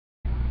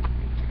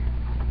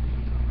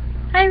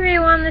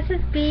everyone, this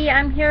is Bee.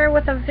 I'm here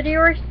with a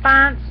video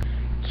response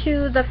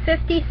to the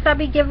 50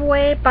 Subbie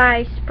giveaway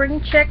by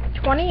SpringChick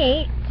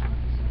 28.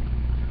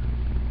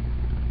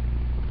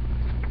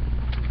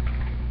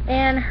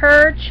 And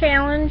her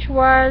challenge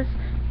was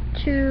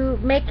to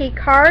make a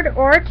card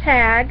or a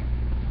tag,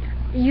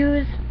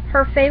 use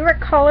her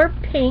favorite color,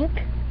 pink,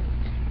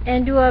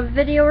 and do a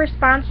video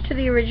response to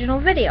the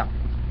original video.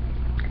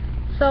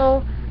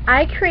 So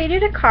I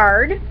created a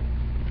card,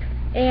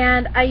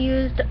 and I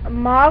used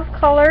mauve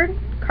colored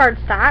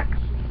cardstock,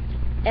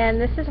 and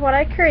this is what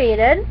I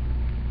created.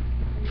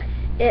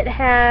 It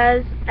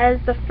has, as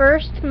the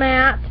first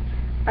mat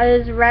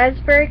is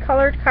raspberry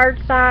colored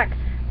cardstock,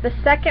 the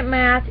second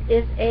mat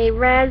is a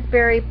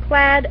raspberry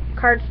plaid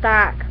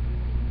cardstock,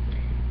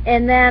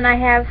 and then I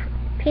have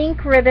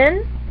pink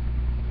ribbon,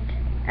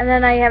 and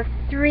then I have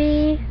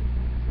 3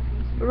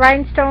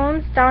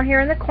 rhinestones down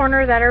here in the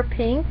corner that are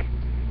pink,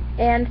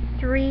 and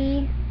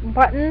 3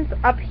 buttons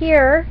up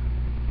here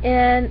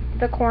in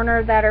the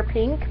corner that are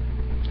pink.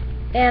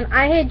 And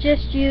I had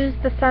just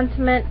used the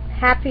sentiment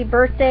happy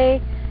birthday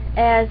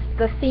as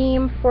the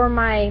theme for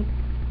my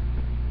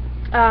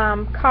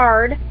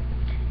card,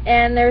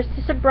 and there's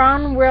just a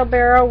brown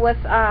wheelbarrow with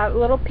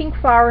little pink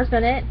flowers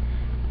in it.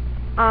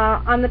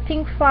 On the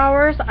pink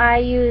flowers I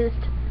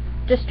used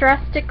Distress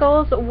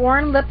Stickles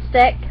Worn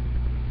Lipstick,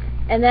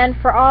 and then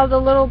for all the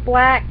little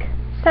black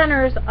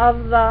centers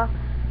of the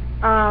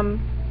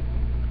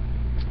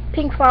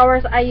pink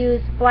flowers I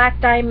use Black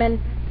Diamond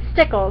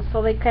Stickles,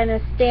 so they kind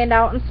of stand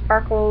out and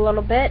sparkle a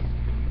little bit.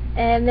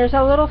 And there's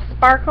a little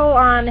sparkle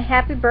on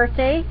Happy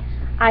Birthday.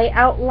 I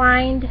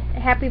outlined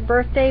Happy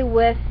Birthday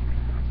with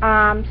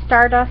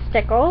Stardust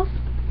Stickles.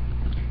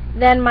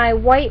 Then my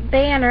white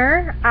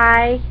banner,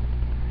 I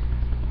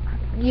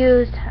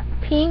used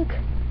pink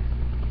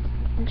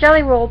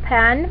Jelly Roll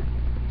pen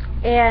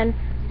and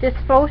just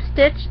faux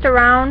stitched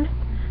around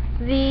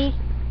the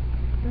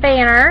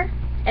banner,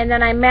 and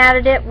then I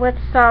matted it with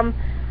some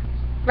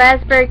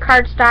raspberry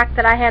cardstock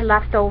that I had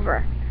left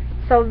over.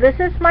 So this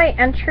is my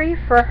entry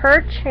for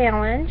her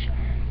challenge,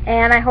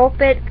 and I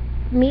hope it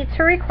meets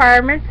her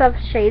requirements of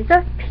shades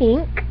of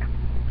pink,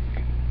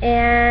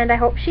 and I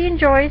hope she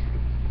enjoys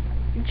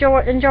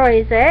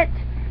it.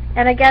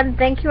 And again,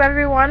 thank you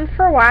everyone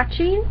for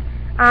watching.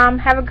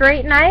 Have a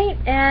great night,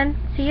 and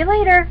see you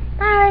later.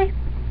 Bye.